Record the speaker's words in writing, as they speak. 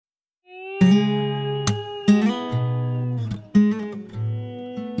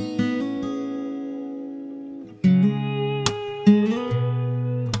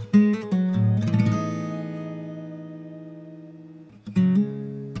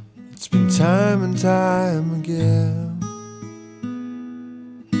time and time again.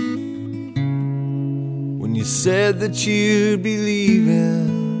 When you said that you'd be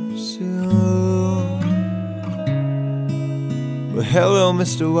leaving soon. Well, hello,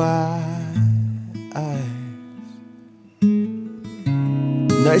 Mr. Wise.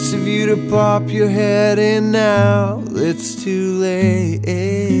 Nice of you to pop your head in now. It's too late.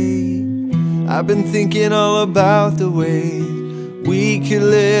 I've been thinking all about the way we could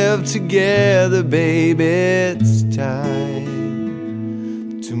live together, baby. It's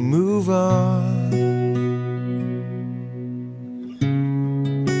time to move on.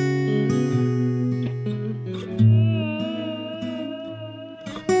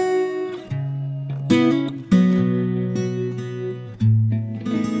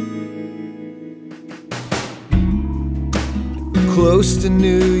 Close to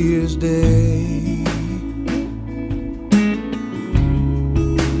New Year's Day,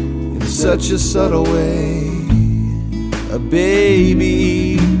 in such a subtle way, a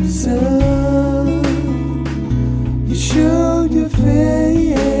baby son, you showed your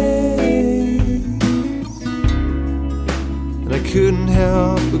face, and I couldn't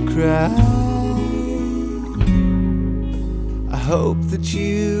help but cry. I hope that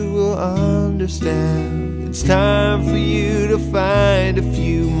you will understand. It's time for you to find a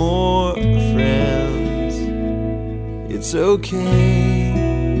few more friends. It's okay.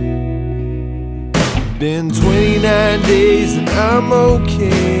 Been 29 days and I'm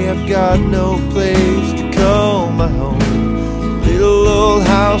okay. I've got no place to call my home. Little old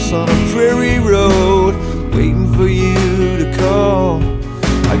house on a prairie road, waiting for you to call.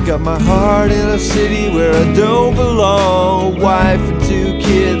 I got my heart in a city where I don't belong. A wife and 2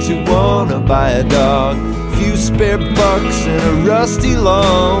 kids who wanna buy a dog. Few spare bucks and a rusty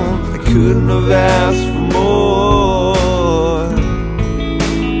lawn. I couldn't have asked for more.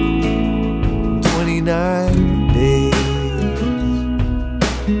 29 days.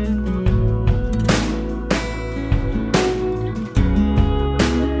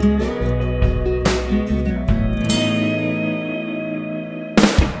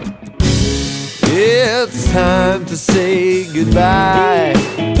 It's time to say goodbye.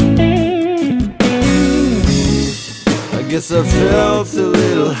 I guess I felt a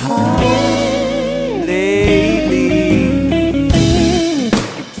little high lately.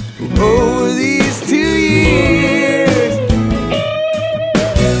 Over these 2 years,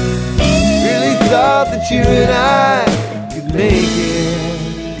 really thought that you and I could make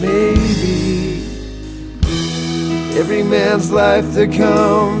it, maybe. Every man's life there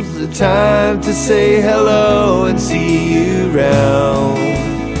comes a time to say hello and see you round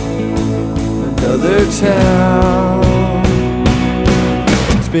another town.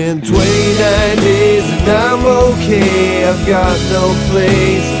 It's been 29 days and I'm okay. I've got no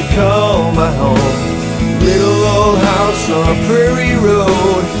place to call my home. Little old house on a prairie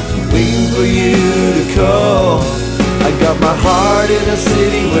road, waiting for you to call. I got my heart in a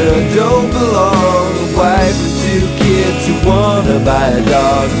city where I don't belong. A wife and 2 kids who wanna buy a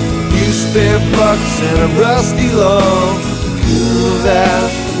dog. Few spare bucks and a rusty lawn. Could have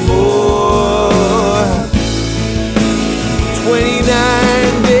asked for more.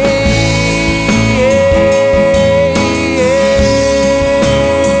 29 days.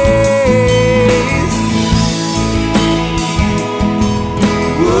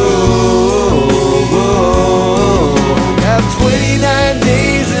 Whoa, whoa. Got 29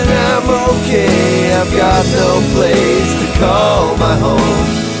 days and I'm okay. I've got no place to call my home.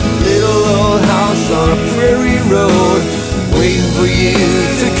 Little old house on a prairie road, waiting for you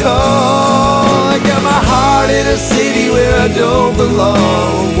to call. I got my heart in a city where I don't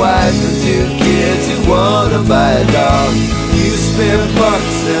belong. A wife and 2 kids who wanna buy a dog. Few spare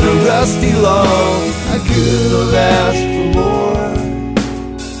bucks and a rusty lawn. I could have asked for more.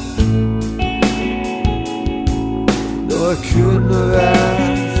 No, I couldn't have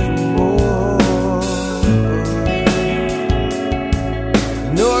asked for more.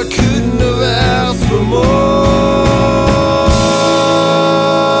 No, I couldn't have asked for more.